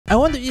I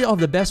want to eat all of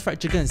the best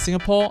fried chicken in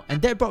Singapore,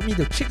 and that brought me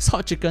to Chix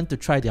Hot Chicken to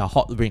try their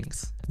hot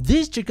wings.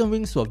 These chicken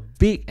wings were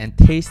big and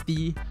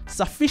tasty,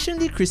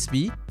 sufficiently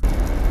crispy,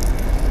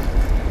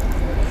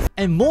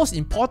 and most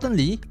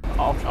importantly,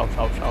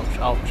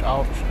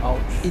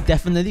 it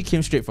definitely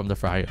came straight from the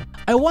fryer.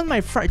 I want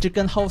my fried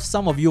chicken how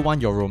some of you want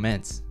your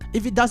romance.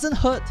 If it doesn't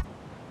hurt,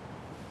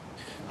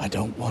 I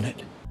don't want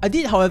it. I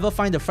did however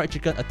find the fried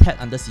chicken a tad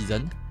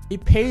underseasoned.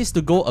 It pays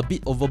to go a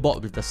bit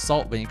overboard with the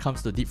salt when it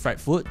comes to deep fried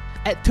food.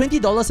 At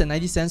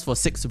 $20.90 for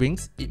 6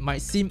 wings, it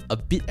might seem a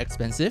bit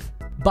expensive,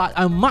 but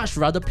I'd much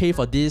rather pay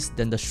for this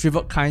than the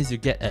shriveled kinds you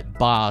get at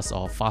bars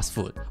or fast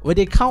food, where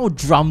they count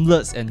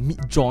drumlets and meat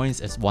joints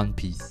as one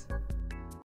piece.